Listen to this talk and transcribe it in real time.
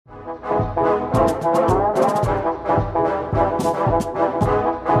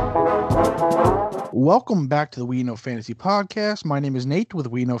Welcome back to the We Know Fantasy podcast. My name is Nate with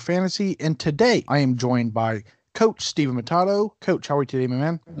We Know Fantasy, and today I am joined by Coach Steven Matato. Coach, how are you today, my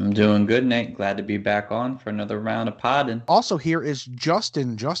man? I'm doing good, Nate. Glad to be back on for another round of podding. Also here is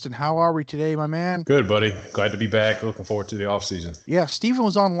Justin. Justin, how are we today, my man? Good, buddy. Glad to be back. Looking forward to the off season. Yeah, Steven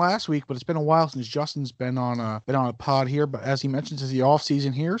was on last week, but it's been a while since Justin's been on a pod here. But as he mentions, it's the off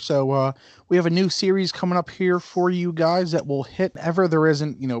season here, so we have a new series coming up here for you guys that will hit ever there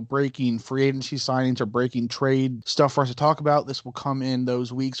isn't, breaking free agency signings or breaking trade stuff for us to talk about. This will come in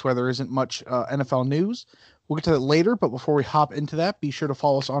those weeks where there isn't much NFL news. We'll get to that later, but before we hop into that, be sure to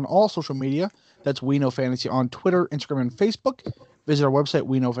follow us on all social media. That's We Know Fantasy on Twitter, Instagram, and Facebook. Visit our website,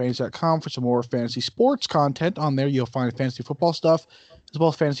 WeKnowFantasy.com, for some more fantasy sports content. On there, you'll find fantasy football stuff, as well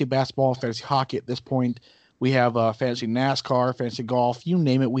as fantasy basketball, fantasy hockey at this point. We have fantasy NASCAR, fantasy golf, you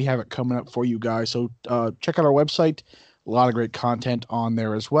name it. We have it coming up for you guys. So check out our website. A lot of great content on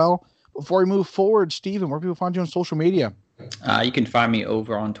there as well. Before we move forward, Steven, where do people find you on social media? You can find me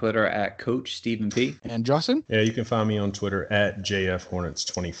over on Twitter at Coach Stephen P. And Justin? Yeah, you can find me on Twitter at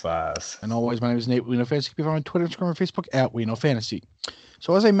JFHornets25. And always, my name is Nate. We Know Fantasy. You can find me on Twitter, Instagram, and Facebook at We Know Fantasy.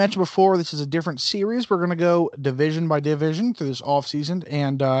 So as I mentioned before, this is a different series. We're going to go division by division through this offseason.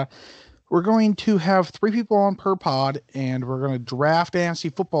 And we're going to have 3 people on per pod. And we're going to draft fantasy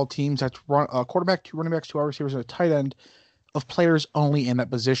football teams. That's quarterback, 2 running backs, 2 wide receivers, and a tight end of players only in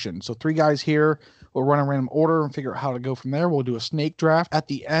that position. So 3 guys here. We'll run a random order and figure out how to go from there. We'll do a snake draft at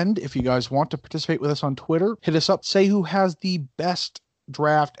the end. If you guys want to participate with us on Twitter, hit us up. Say who has the best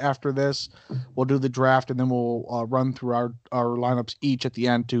draft after this. We'll do the draft, and then we'll run through our lineups each at the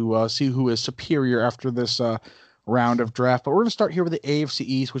end to see who is superior after this round of draft. But we're going to start here with the AFC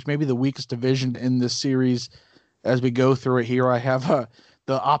East, which may be the weakest division in this series. As we go through it here, I have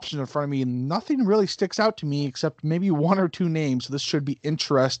the option in front of me, and nothing really sticks out to me except maybe 1 or 2 names. So this should be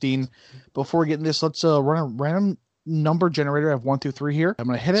interesting. Before we get into this, let's run a random number generator. I have 1 through 3 here. I'm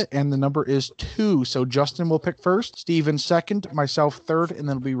going to hit it, and the number is 2. So Justin will pick first, Steven second, myself third, and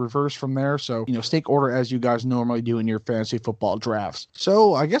then it'll be reversed from there. So, snake order as you guys normally do in your fantasy football drafts.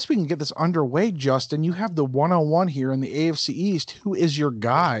 So I guess we can get this underway, Justin. You have the 1-on-1 here in the AFC East. Who is your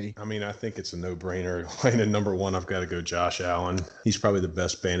guy? I mean, I think it's a no-brainer. Playing at number 1, I've got to go Josh Allen. He's probably the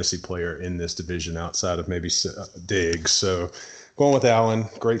best fantasy player in this division outside of maybe Diggs. So going with Allen,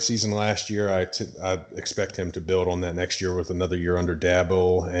 great season last year. I expect him to build on that next year with another year under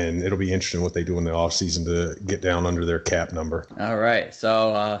Dabo, and it'll be interesting what they do in the offseason to get down under their cap number. All right,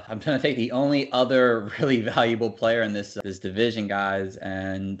 so I'm going to take the only other really valuable player in this division, guys,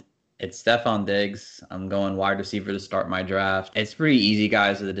 and it's Stefon Diggs. I'm going wide receiver to start my draft. It's pretty easy,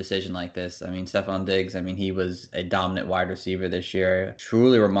 guys, with a decision like this. I mean, Stefon Diggs, he was a dominant wide receiver this year.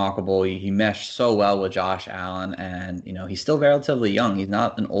 Truly remarkable. He meshed so well with Josh Allen, and, he's still relatively young. He's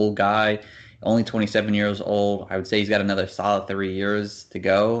not an old guy, only 27 years old. I would say he's got another solid 3 years to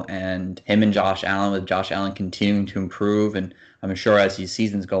go, and him and Josh Allen, with Josh Allen continuing to improve, and I'm sure as these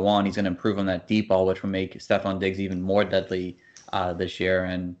seasons go on, he's going to improve on that deep ball, which will make Stefon Diggs even more deadly this year.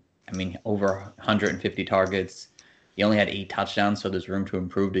 And over 150 targets. He only had 8 touchdowns, so there's room to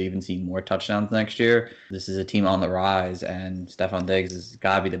improve to even see more touchdowns next year. This is a team on the rise, and Stefon Diggs has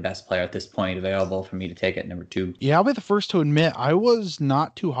got to be the best player at this point available for me to take at number 2. Yeah, I'll be the first to admit I was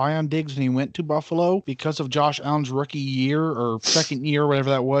not too high on Diggs when he went to Buffalo because of Josh Allen's rookie year or second year,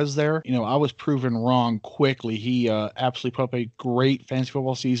 whatever that was there. I was proven wrong quickly. He absolutely put up a great fantasy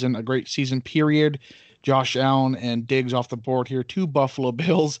football season, a great season period. Josh Allen and Diggs off the board here, 2 Buffalo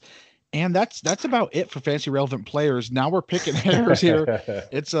Bills. And that's about it for fantasy relevant players. Now we're picking hairs here.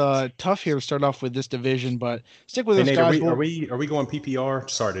 It's tough here to start off with this division, but stick with us, Nate, guys. Are we going PPR?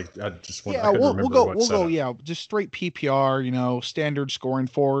 Sorry, I just want. Yeah, we'll go. Just straight PPR. Standard scoring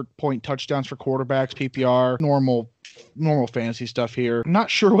 4-point touchdowns for quarterbacks. PPR, normal fantasy stuff here. Not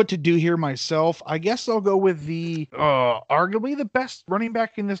sure what to do here myself. I guess I'll go with the arguably the best running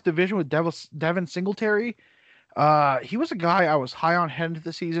back in this division with Devin Singletary. He was a guy I was high on heading into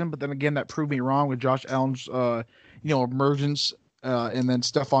the season, but then again, that proved me wrong with Josh Allen's, emergence, and then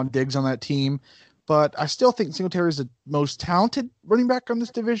Stefon Diggs on that team. But I still think Singletary is the most talented running back on this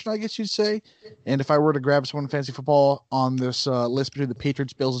division, I guess you'd say. And if I were to grab someone in fantasy football on this list between the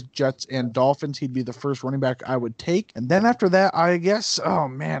Patriots, Bills, Jets, and Dolphins, he'd be the first running back I would take. And then after that, I guess, oh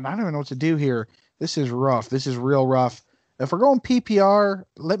man, I don't even know what to do here. This is rough. This is real rough. If we're going PPR,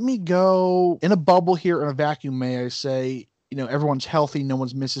 let me go in a bubble here in a vacuum, may I say. Everyone's healthy. No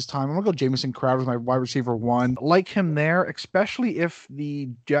one's missed his time. I'm going to go Jamison Crowder as my wide receiver 1. Like him there, especially if the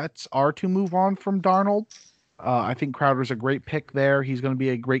Jets are to move on from Darnold. I think Crowder's a great pick there. He's going to be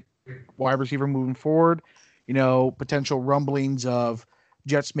a great wide receiver moving forward. Potential rumblings of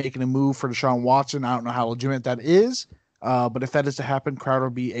Jets making a move for Deshaun Watson. I don't know how legitimate that is, but if that is to happen, Crowder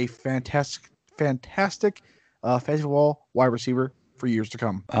will be a fantastic fantasy football wide receiver for years to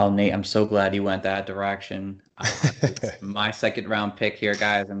come. Oh, Nate, I'm so glad you went that direction. It's my second round pick here,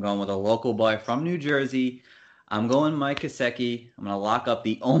 guys. I'm going with a local boy from New Jersey. I'm going Mike Gesicki. I'm going to lock up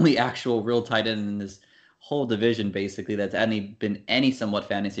the only actual real tight end in this whole division, basically, that's been any somewhat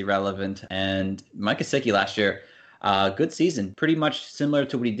fantasy relevant. And Mike Gesicki last year, good season, pretty much similar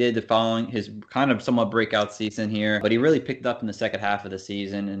to what he did the following his kind of somewhat breakout season here. But he really picked up in the second half of the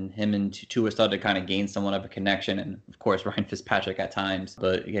season, and him and Tua started to kind of gain somewhat of a connection. And of course, Ryan Fitzpatrick at times.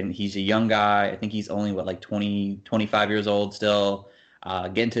 But again, he's a young guy. I think he's only, 25 years old still.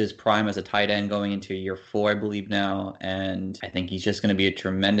 Getting to his prime as a tight end going into year 4, I believe now. And I think he's just going to be a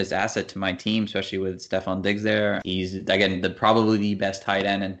tremendous asset to my team, especially with Stephon Diggs there. He's, again, probably the best tight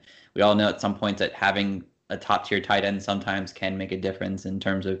end. And we all know at some points that having a top-tier tight end sometimes can make a difference in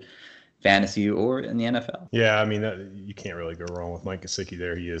terms of fantasy or in the NFL. Yeah, I mean, you can't really go wrong with Mike Gesicki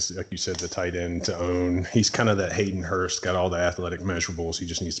there. He is, like you said, the tight end to own. He's kind of that Hayden Hurst, got all the athletic measurables. He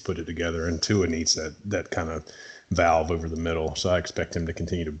just needs to put it together, and Tua needs that kind of valve over the middle. So I expect him to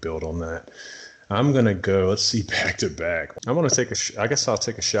continue to build on that. I'm going to go, let's see, back to back. I'm going to I guess I'll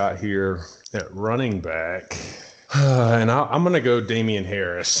take a shot here at running back. And I'm going to go Damian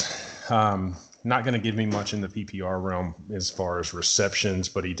Harris. Not going to give me much in the PPR realm as far as receptions,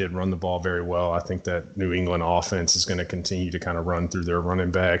 but he did run the ball very well. I think that New England offense is going to continue to kind of run through their running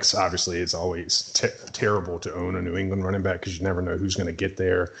backs. Obviously, it's always terrible to own a New England running back because you never know who's going to get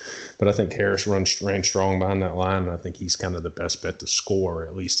there. But I think Harris ran strong behind that line, and I think he's kind of the best bet to score,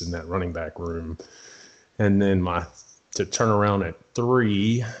 at least in that running back room. And then to turn around at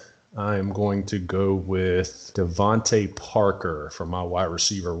 3, I'm going to go with Devontae Parker for my wide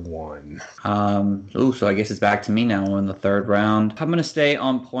receiver 1. So I guess it's back to me now in the 3rd round. I'm going to stay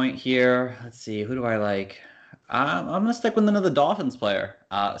on point here. Let's see, who do I like? I'm going to stick with another Dolphins player,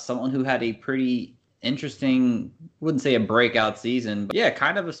 someone who had a pretty interesting, wouldn't say a breakout season, but yeah,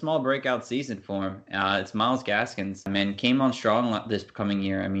 kind of a small breakout season for him. It's Myles Gaskins. Came on strong this coming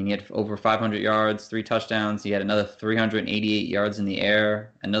year. I mean, he had over 500 yards, 3 touchdowns. He had another 388 yards in the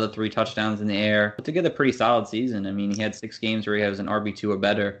air, another 3 touchdowns in the air. Put together a pretty solid season. I mean, he had 6 games where he was an RB2 or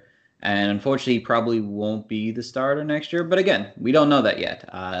better. And unfortunately, he probably won't be the starter next year. But again, we don't know that yet.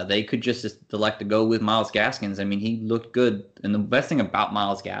 They could just elect to go with Myles Gaskins. I mean, he looked good. And the best thing about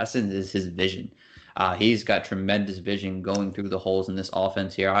Myles Gaskins is his vision. He's got tremendous vision going through the holes in this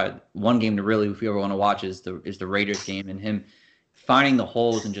offense here. One game to really, if you ever want to watch, is the Raiders game, and him finding the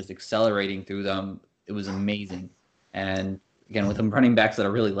holes and just accelerating through them. It was amazing. And again, with him running backs that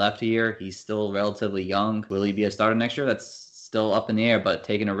are really left here, he's still relatively young. Will he be a starter next year? That's still up in the air, but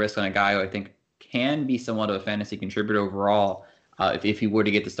taking a risk on a guy who I think can be somewhat of a fantasy contributor overall, if he were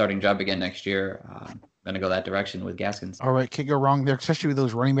to get the starting job again next year. Going to go that direction with Gaskins. All right, can't go wrong there, especially with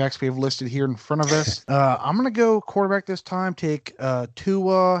those running backs we have listed here in front of us. I'm going to go quarterback this time, take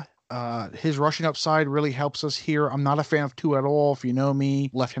Tua. His rushing upside really helps us here. I'm not a fan of Tua at all. If you know me,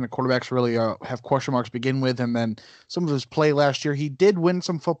 left-handed quarterbacks really have question marks to begin with, and then some of his play last year. He did win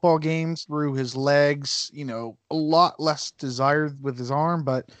some football games through his legs, a lot less desired with his arm,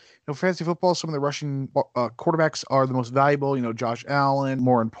 but fantasy football, some of the rushing quarterbacks are the most valuable. Josh Allen.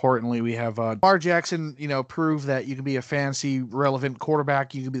 More importantly, we have Lamar Jackson. Prove that you can be a fantasy relevant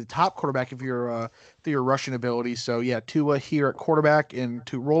quarterback. You can be the top quarterback if you're through your rushing ability. So yeah, Tua here at quarterback, and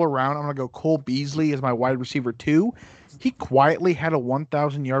to roll around, I'm gonna go Cole Beasley as my wide receiver 2. He quietly had a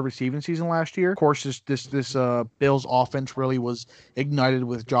 1,000-yard receiving season last year. Of course, this Bills offense really was ignited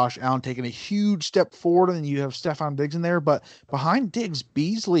with Josh Allen taking a huge step forward, and then you have Stephon Diggs in there. But behind Diggs,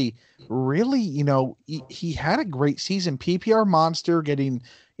 Beasley really, he had a great season. PPR monster, getting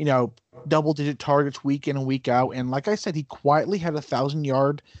double-digit targets week in and week out. And like I said, he quietly had a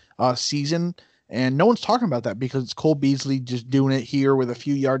 1,000-yard season. And no one's talking about that because it's Cole Beasley just doing it here with a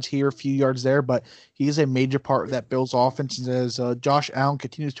few yards here, a few yards there. But he is a major part of that Bills offense. And as Josh Allen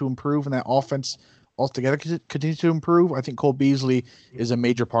continues to improve and that offense altogether continues to improve, I think Cole Beasley is a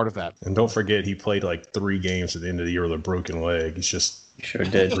major part of that. And don't forget, he played like 3 games at the end of the year with a broken leg. He's just sure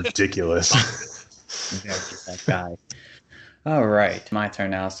did. Ridiculous. Yeah, that guy. All right, my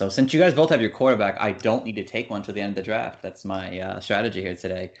turn now. So since you guys both have your quarterback, I don't need to take one to the end of the draft. That's my strategy here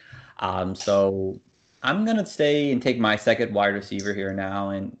today. So I'm going to stay and take my second wide receiver here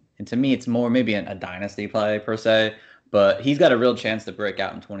now. And to me, it's more maybe a dynasty play per se, but he's got a real chance to break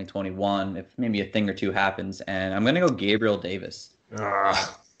out in 2021 if maybe a thing or two happens. And I'm going to go Gabriel Davis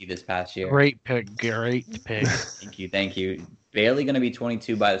this past year. Great pick. Thank you. barely going to be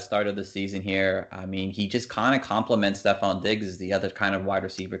 22 by the start of the season here. I mean, he just kind of complements Stephon Diggs as the other kind of wide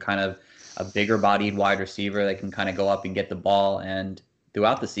receiver, kind of a bigger bodied wide receiver that can kind of go up and get the ball. And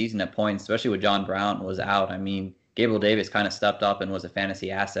throughout the season at points, especially with John Brown was out, I mean, Gabriel Davis kind of stepped up and was a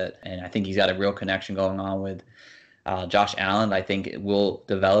fantasy asset. And I think he's got a real connection going on with Josh Allen. I think it will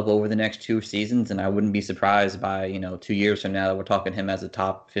develop over the next 2 seasons, and I wouldn't be surprised by 2 years from now that we're talking him as a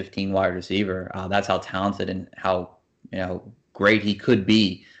top 15 wide receiver. That's how talented and how great he could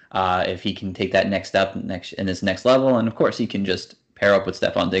be if he can take that next step in this next level. And of course, he can just pair up with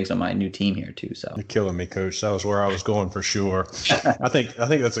Stephon Diggs on my new team here too. So you're killing me, Coach. That was where I was going for sure. I think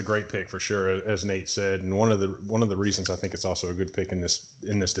that's a great pick for sure, as Nate said. And one of the reasons I think it's also a good pick in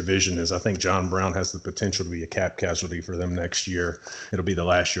this division is I think John Brown has the potential to be a cap casualty for them next year. It'll be the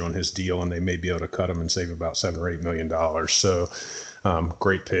last year on his deal, and they may be able to cut him and save about $7 or $8 million. So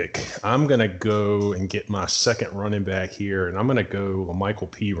great pick. I'm going to go and get my second running back here, and I'm going to go Michael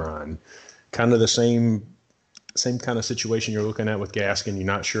Piron. Kind of the same kind of situation you're looking at with Gaskin. You're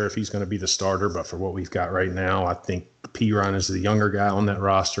not sure if he's going to be the starter, but for what we've got right now, I think Piron is the younger guy on that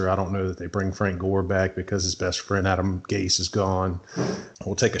roster. I don't know that they bring Frank Gore back because his best friend Adam Gase is gone.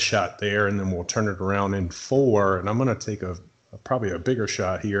 We'll take a shot there, and then we'll turn it around in 4, and I'm going to take probably a bigger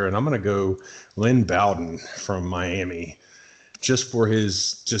shot here, and I'm going to go Lynn Bowden from Miami. Just for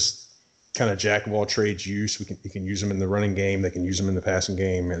his kind of jack of all trades use. You can use him in the running game. They can use him in the passing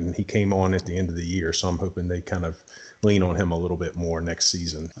game. And he came on at the end of the year. So I'm hoping they kind of lean on him a little bit more next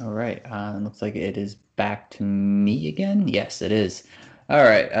season. All right. Looks like it is back to me again. Yes, it is. All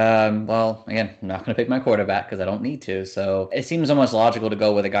right. Well, again, I'm not going to pick my quarterback because I don't need to. So it seems almost logical to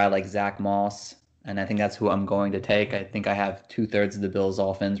go with a guy like Zach Moss. And I think that's who I'm going to take. I think I have 2/3 of the Bills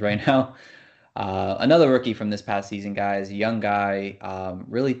offense right now. Another rookie from this past season, guys, a young guy,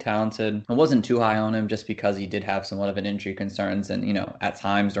 really talented. I wasn't too high on him just because he did have somewhat of an injury concerns. And, at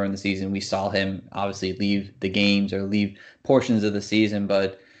times during the season, we saw him obviously leave the games or leave portions of the season.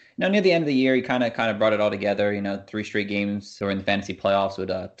 But, near the end of the year, he kind of brought it all together, 3 straight games during the fantasy playoffs with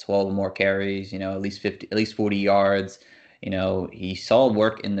 12 or more carries, at least 40 yards. He saw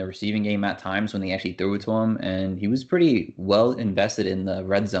work in the receiving game at times when they actually threw it to him, and he was pretty well invested in the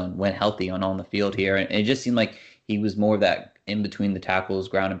red zone when healthy on the field here. And it just seemed like he was more of that in between the tackles,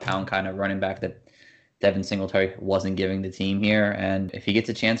 ground and pound kind of running back that Devin Singletary wasn't giving the team here. And if he gets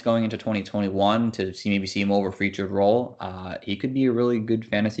a chance going into 2021 to maybe see him over featured role, he could be a really good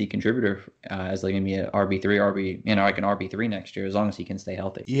fantasy contributor as like maybe an RB3 next year, as long as he can stay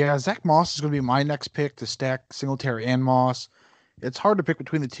healthy. Yeah, Zach Moss is going to be my next pick to stack Singletary and Moss. It's hard to pick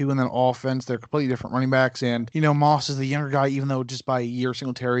between the two in that offense. They're completely different running backs. And, Moss is the younger guy, even though just by a year,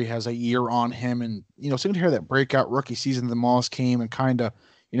 Singletary has a year on him. And, Singletary, that breakout rookie season, the Moss came and kind of,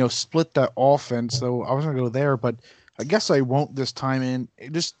 split that offense. So I was going to go there, but I guess I won't this time. And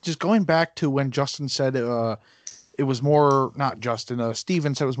just going back to when Justin said it was more, not Justin,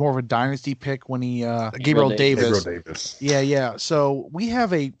 Steven said it was more of a dynasty pick when he, Gabriel Davis. Yeah. So we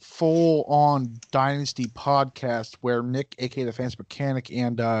have a full-on dynasty podcast where Nick, a.k.a. the Fantasy Mechanic,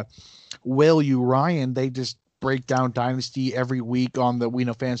 and Will Ryan, they just break down dynasty every week on the We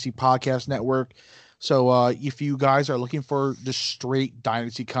Know Fantasy Podcast Network. So if you guys are looking for just straight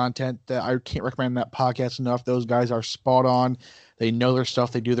dynasty content, I can't recommend that podcast enough. Those guys are spot on. They know their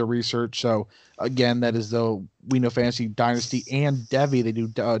stuff. They do their research. So again, that is the We Know Fantasy Dynasty and Devi. They do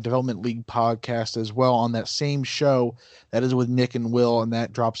Development League podcast as well on that same show. That is with Nick and Will, and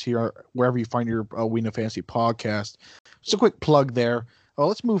that drops here wherever you find your We Know Fantasy podcast. Just a quick plug there.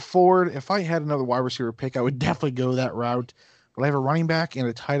 Let's move forward. If I had another wide receiver pick, I would definitely go that route. But I have a running back and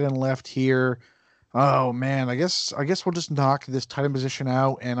a tight end left here. Oh man, I guess we'll just knock this tight end position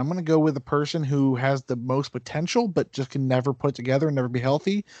out, and I'm going to go with the person who has the most potential, but just can never put it together and never be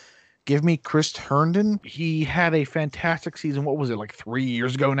healthy. Give me Chris Herndon. He had a fantastic season. What was it, like 3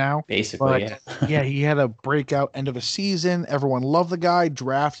 years ago now? Basically, yeah. Yeah, he had a breakout end of a season. Everyone loved the guy,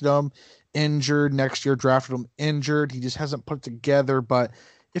 drafted him, injured. Next year, drafted him, injured. He just hasn't put it together, but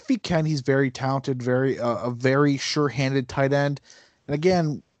if he can, he's very talented, a very sure-handed tight end. And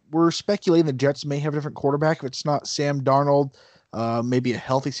again, we're speculating the Jets may have a different quarterback. If it's not Sam Darnold, maybe a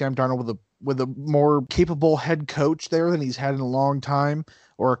healthy Sam Darnold with a more capable head coach there than he's had in a long time,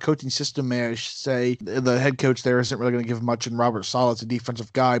 or a coaching system, may I say. The head coach there isn't really going to give much, and Robert Sala's a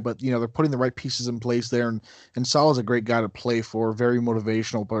defensive guy, but they're putting the right pieces in place there, and Sala's a great guy to play for, very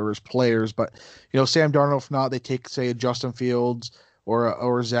motivational for his players. But Sam Darnold, if not, they take, say, a Justin Fields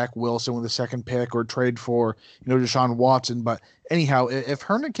or Zach Wilson with the second pick, or trade for Deshaun Watson. But anyhow, if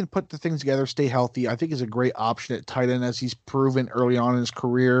Herndon can put the things together, stay healthy, I think is a great option at tight end, as he's proven early on in his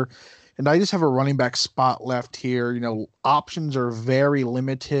career. and I just have a running back spot left here. Options are very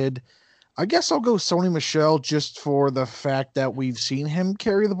limited. I guess I'll go Sony Michel just for the fact that we've seen him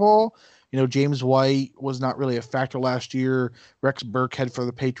carry the ball. James White was not really a factor last year. Rex Burkhead for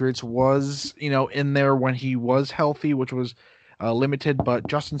the Patriots was, in there when he was healthy, which was limited. But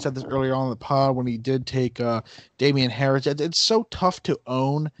Justin said this earlier on in the pod when he did take Damian Harris. It's so tough to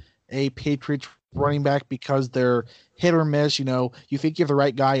own a Patriots running back because they're hit or miss. You think you have the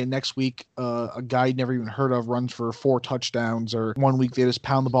right guy, and next week a guy you never even heard of runs for 4 touchdowns, or one week they just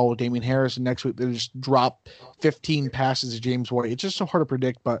pound the ball with Damian Harris, and next week they just drop 15 passes to James White. It's just so hard to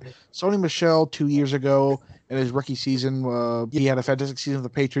predict. But Sony Michel 2 years ago in his rookie season, he had a fantastic season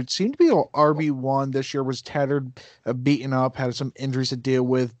with the Patriots. Seemed to be an RB1 this year. Was tattered, beaten up, had some injuries to deal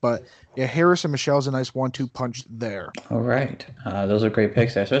with, but yeah, Harris and Michel's a nice 1-2 punch there. All right. Those are great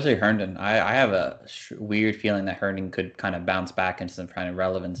picks there, especially Herndon. I have a weird feeling that Herndon could kind of bounce back into some kind of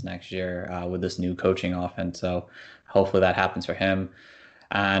relevance next year with this new coaching offense. So hopefully that happens for him.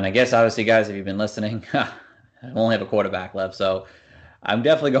 And I guess, obviously, guys, if you've been listening, I only have a quarterback left. So I'm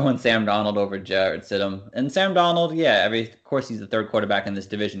definitely going Sam Darnold over Jarrett Stidham. And Sam Darnold, of course, he's the third quarterback in this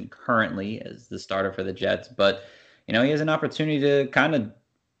division currently as the starter for the Jets. But, he has an opportunity to kind of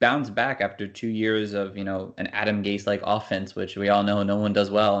bounce back after 2 years of, an Adam Gase-like offense, which we all know no one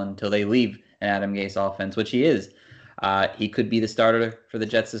does well until they leave an Adam Gase offense, which he is. He could be the starter for the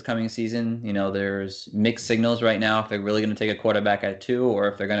Jets this coming season. There's mixed signals right now if they're really going to take a quarterback at 2 or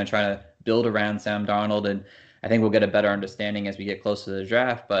if they're going to try to build around Sam Darnold. And I think we'll get a better understanding as we get closer to the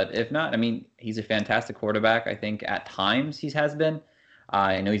draft. But if not, he's a fantastic quarterback. I think at times he has been.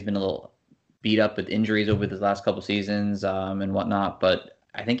 I know he's been a little beat up with injuries over the last couple seasons and whatnot, but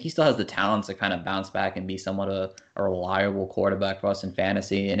I think he still has the talent to kind of bounce back and be somewhat a reliable quarterback for us in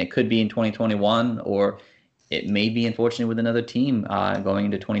fantasy. And it could be in 2021, or it may be, unfortunately, with another team going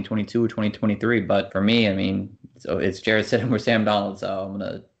into 2022 or 2023. But for me, so it's Jarrett Stidham or Sam Darnold. So I'm going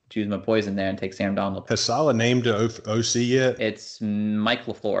to choose my poison there and take Sam Darnold. Has Saleh named OC yet? It's Mike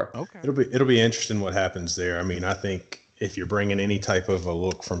LaFleur. Okay. It'll be interesting what happens there. I think if you're bringing any type of a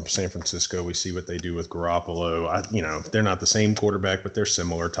look from San Francisco, we see what they do with Garoppolo. They're not the same quarterback, but they're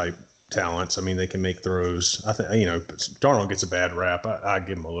similar type talents. They can make throws. I think, Darnold gets a bad rap. I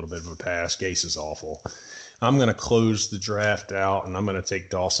give him a little bit of a pass. Gase is awful. I'm going to close the draft out, and I'm going to take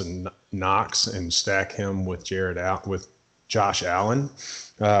Dawson Knox and stack him with Josh Allen.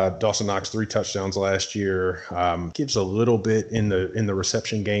 Dawson Knox 3 touchdowns last year. Gives a little bit in the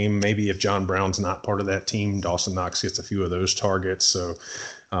reception game. Maybe if John Brown's not part of that team, Dawson Knox gets a few of those targets. So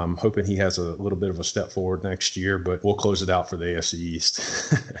I'm hoping he has a little bit of a step forward next year, but we'll close it out for the AFC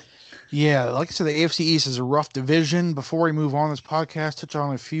East. Yeah, like I said, the AFC East is a rough division. Before we move on this podcast, touch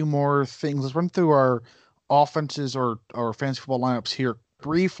on a few more things. Let's run through our offenses or our fantasy football lineups here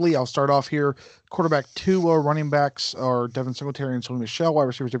briefly. I'll start off here. Quarterback 2, running backs are Devin Singletary and Sony Michel. Wide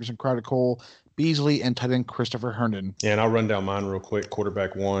receivers Jefferson Crowder, Cole Beasley, and tight end Christopher Herndon. Yeah, and I'll run down mine real quick.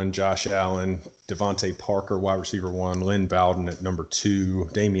 Quarterback 1, Josh Allen. Devontae Parker, wide receiver 1. Lynn Bowden at number 2.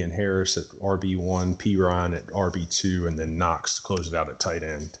 Damian Harris at RB1. P. Ryan at RB2. And then Knox to close it out at tight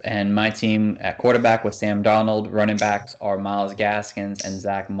end. And my team at quarterback with Sam Darnold. Running backs are Myles Gaskins and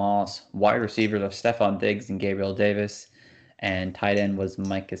Zach Moss. Wide receivers are Stephon Diggs and Gabriel Davis. And tight end was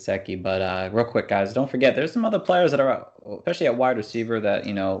Mike Gesicki. But real quick, guys, don't forget, there's some other players that are, especially at wide receiver, that,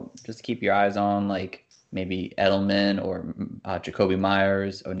 just keep your eyes on, like maybe Edelman or Jacoby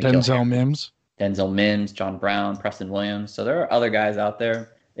Myers. Or Denzel Mims, John Brown, Preston Williams. So there are other guys out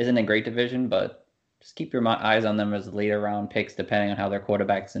there. Isn't a great division, but just keep your eyes on them as later round picks, depending on how their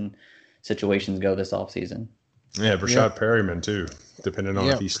quarterbacks and situations go this offseason. Yeah, Rashad Perryman, too, depending on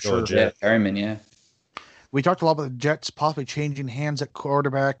if he's still a Jet. Yeah, Perryman, yeah. We talked a lot about the Jets possibly changing hands at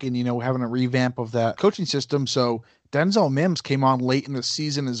quarterback and, having a revamp of that coaching system. So Denzel Mims came on late in the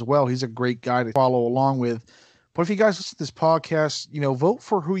season as well. He's a great guy to follow along with. But if you guys listen to this podcast, vote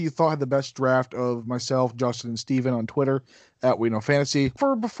for who you thought had the best draft of myself, Justin, and Steven on Twitter at We Know Fantasy.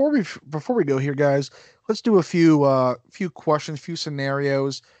 Before we go here, guys, let's do a few questions, few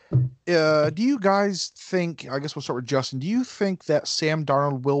scenarios. Do you guys think, I guess we'll start with Justin, do you think that Sam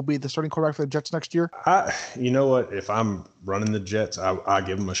Darnold will be the starting quarterback for the Jets next year? You know what? If I'm running the Jets, I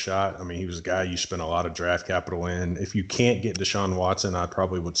give him a shot. He was a guy you spent a lot of draft capital in. If you can't get Deshaun Watson, I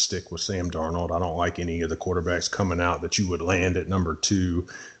probably would stick with Sam Darnold. I don't like any of the quarterbacks coming out that you would land at number 2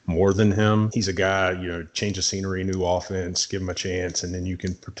 more than him. He's a guy, change of scenery, new offense, give him a chance, and then you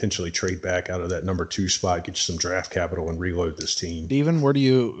can potentially trade back out of that number 2 spot, get you some draft capital, and reload this team. Steven,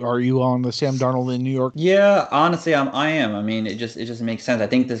 are you on the Sam Darnold in New York? Yeah, honestly, I am. I mean, it just makes sense. I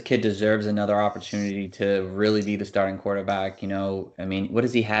think this kid deserves another opportunity to really be the starting quarterback. I mean, what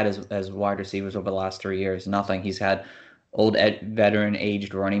has he had as wide receivers over the last 3 years? Nothing. He's had old veteran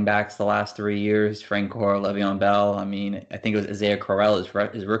aged running backs the last 3 years, Frank Gore, Le'Veon Bell. I mean, I think it was Isaiah Crowell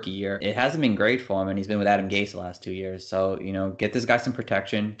his rookie year. It hasn't been great for him, and he's been with Adam Gase the last 2 years. So, get this guy some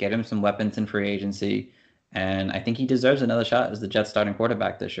protection, get him some weapons in free agency. And I think he deserves another shot as the Jets starting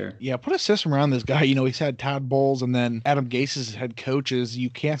quarterback this year. Yeah, put a system around this guy. He's had Todd Bowles and then Adam Gase's head coaches. You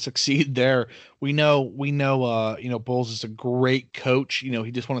can't succeed there. We know, Bowles is a great coach.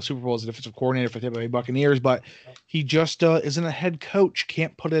 He just won a Super Bowl as a defensive coordinator for the Tampa Bay Buccaneers, but he just isn't a head coach.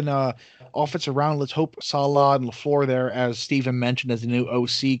 Can't put in offense around. Let's hope Salah and LaFleur there, as Steven mentioned, as the new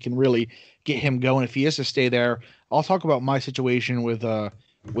OC, can really get him going. If he is to stay there, I'll talk about my situation with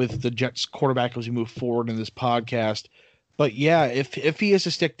the Jets quarterback as we move forward in this podcast. But yeah, if he is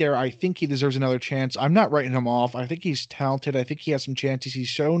to stick there, I think he deserves another chance. I'm not writing him off. I think he's talented. I think he has some chances. He's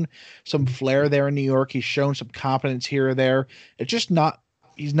shown some flair there in New York. He's shown some competence here or there. It's just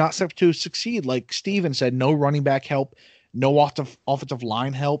he's not set to succeed. Like Steven said, no running back help, no offensive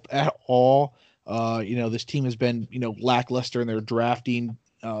line help at all. This team has been, lackluster in their drafting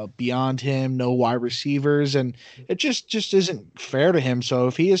beyond him, no wide receivers, and it just isn't fair to him. So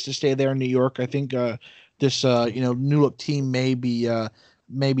if he is to stay there in New York, I think this new look team may be a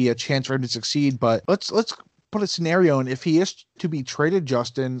chance for him to succeed. But let's put a scenario, and if he is to be traded,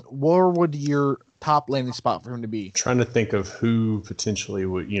 Justin, where would your top landing spot for him to be? Trying to think of who potentially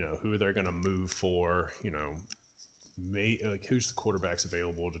would, who they're going to move for, who's the quarterbacks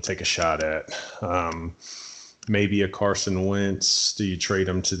available to take a shot at. Maybe a Carson Wentz. Do you trade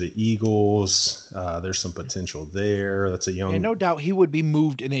him to the Eagles? There's some potential there. That's a young. And no doubt he would be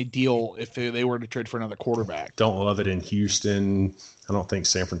moved in a deal if they were to trade for another quarterback. Don't love it in Houston. I don't think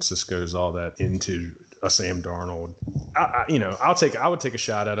San Francisco is all that into a Sam Darnold. I would take a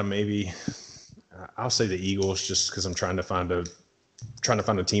shot at him. Maybe I'll say the Eagles just because I'm trying to find a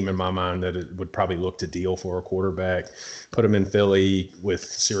team in my mind that it would probably look to deal for a quarterback. Put him in Philly with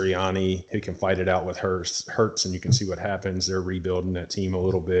Sirianni, who can fight it out with Hurts, and you can see what happens. They're rebuilding that team a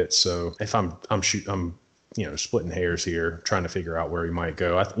little bit. So if I'm splitting hairs here, trying to figure out where he might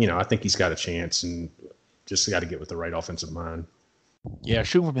go. I think he's got a chance, and just got to get with the right offensive mind. Yeah,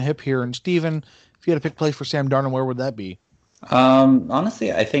 shooting from the hip here. And Steven, if you had to pick place for Sam Darnold, where would that be?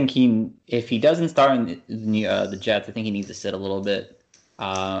 Honestly, I think if he doesn't start in the Jets, I think he needs to sit a little bit.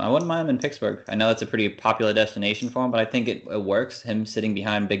 I wouldn't mind him in Pittsburgh. I know that's a pretty popular destination for him, but I think it works. Him sitting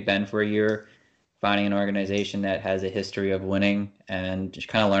behind Big Ben for a year, finding an organization that has a history of winning, and just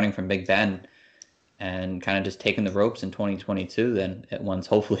kind of learning from Big Ben, and kind of just taking the ropes in 2022. Then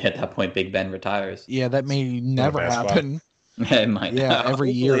hopefully at that point Big Ben retires. Yeah, that may never happen. It might. Yeah,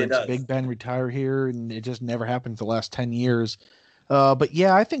 every year it's Big Ben retire here, and it just never happens the last 10 years. But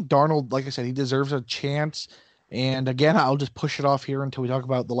yeah, I think Darnold, like I said, he deserves a chance. And again, I'll just push it off here until we talk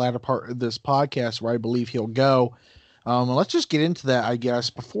about the latter part of this podcast where I believe he'll go. Let's just get into that, I guess.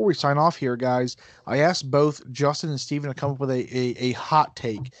 Before we sign off here, guys, I asked both Justin and Steven to come up with a hot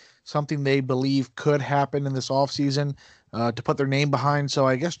take, something they believe could happen in this offseason to put their name behind. So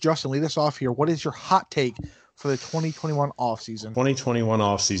I guess, Justin, lead us off here. What is your hot take for the 2021 offseason? 2021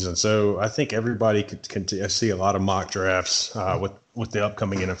 offseason. So I think everybody can see a lot of mock drafts with the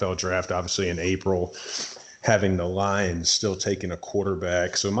upcoming NFL draft, obviously in April, having the Lions still taking a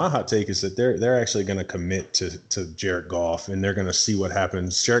quarterback. So my hot take is that they're actually going to commit to Jared Goff, and they're going to see what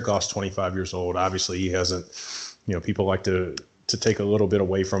happens. Jared Goff's 25 years old. Obviously, he hasn't, people like to take a little bit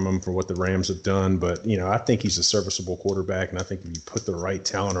away from him for what the Rams have done. But, I think he's a serviceable quarterback, and I think if you put the right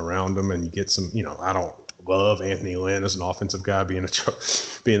talent around him and you get some, I don't love Anthony Lynn as an offensive guy, being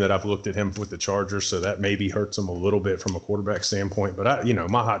that I've looked at him with the Chargers, so that maybe hurts him a little bit from a quarterback standpoint. But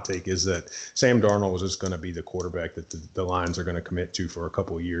my hot take is that Sam Darnold is just going to be the quarterback that the Lions are going to commit to for a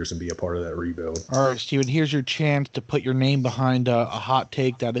couple of years and be a part of that rebuild. All right, Steven, here's your chance to put your name behind a hot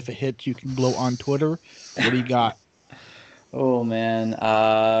take that if it hits, you can blow on Twitter. What do you got? Oh, man.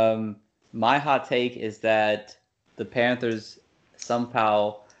 My hot take is that the Panthers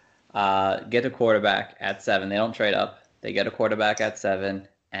somehow get a quarterback at 7. They don't trade up. They get a quarterback at 7,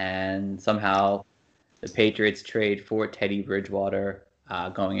 and somehow the Patriots trade for Teddy Bridgewater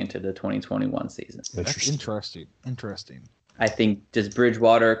going into the 2021 season. That's interesting. I think just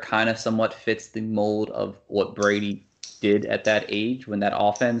Bridgewater kind of somewhat fits the mold of what Brady did at that age, when that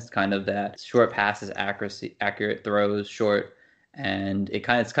offense, kind of that short passes, accurate throws, short And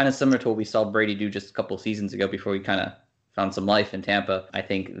it's kind of similar to what we saw Brady do just a couple of seasons ago before he kind of found some life in Tampa. I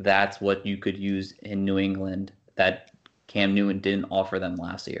think that's what you could use in New England that Cam Newton didn't offer them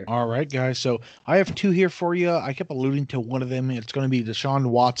last year. All right, guys. So I have two here for you. I kept alluding to one of them. It's going to be Deshaun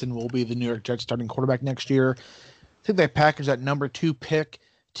Watson will be the New York Jets starting quarterback next year. I think they packaged that number 2 pick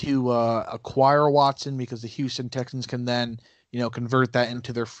to acquire Watson because the Houston Texans can then, convert that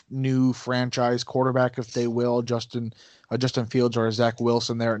into their new franchise quarterback if they will. Justin Fields or Zach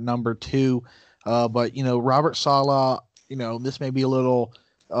Wilson there at number 2. But Robert Saleh, this may be a little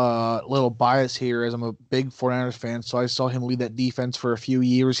bias here as I'm a big 49ers fan, so I saw him lead that defense for a few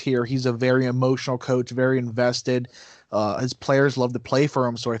years here. He's a very emotional coach, very invested. His players love to play for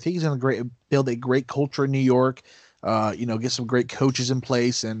him, so I think he's going to build a great culture in New York. Get some great coaches in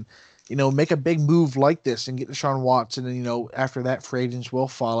place and, make a big move like this and get Deshaun Watson. And, after that, free agents will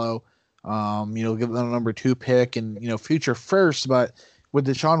follow, give them a number 2 pick and, future first. But with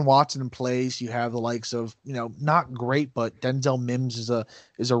Deshaun Watson in place, you have the likes of, not great, but Denzel Mims is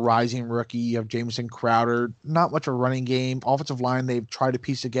a rising rookie. You have Jamison Crowder, not much of a running game. Offensive line, they've tried to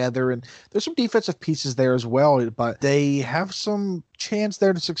piece together, and there's some defensive pieces there as well, but they have some chance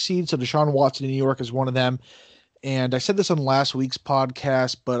there to succeed. So Deshaun Watson in New York is one of them. And I said this on last week's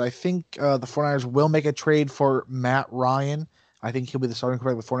podcast, but I think the 49ers will make a trade for Matt Ryan. I think he'll be the starting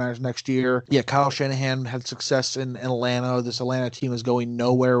quarterback of the 49ers next year. Yeah, Kyle Shanahan had success in Atlanta. This Atlanta team is going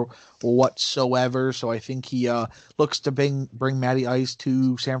nowhere whatsoever. So I think he looks to bring Matty Ice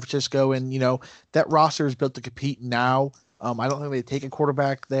to San Francisco. And, that roster is built to compete now. I don't think they take a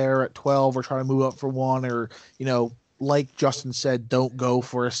quarterback there at 12 or try to move up for one or, like Justin said, don't go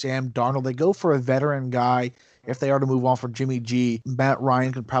for a Sam Darnold. They go for a veteran guy. If they are to move on for Jimmy G, Matt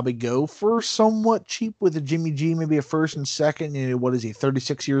Ryan could probably go for somewhat cheap with a Jimmy G, maybe a first and second. What is he,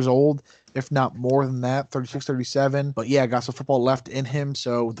 36 years old, if not more than that, 36, 37. But yeah, got some football left in him.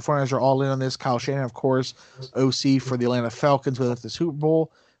 So the 49ers are all in on this. Kyle Shanahan, of course, OC for the Atlanta Falcons, who left the Super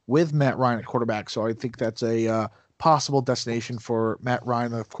Bowl with Matt Ryan at quarterback. So I think that's a possible destination for Matt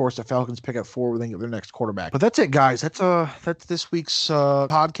Ryan. Of course, the Falcons pick up 4 when they get their next quarterback. But that's it, guys. That's this week's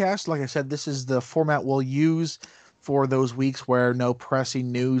podcast. Like I said, this is the format we'll use for those weeks where no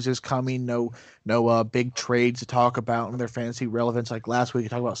pressing news is coming, no big trades to talk about and their fantasy relevance. Like last week, we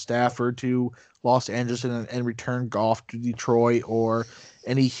talked about Stafford to Los Angeles and return Goff to Detroit, or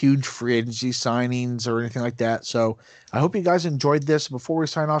any huge free agency signings or anything like that. So I hope you guys enjoyed this. Before we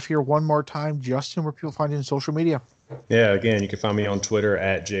sign off here, one more time, Justin, where people find you on social media? Yeah, again, you can find me on Twitter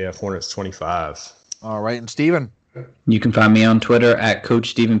at JFHornets25. All right, and Steven? You can find me on Twitter at Coach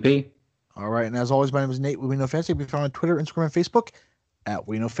Stephen P. All right, and as always, my name is Nate with We Know Fantasy. You can find me on Twitter, Instagram, and Facebook at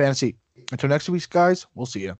We Know Fantasy. Until next week, guys, we'll see you.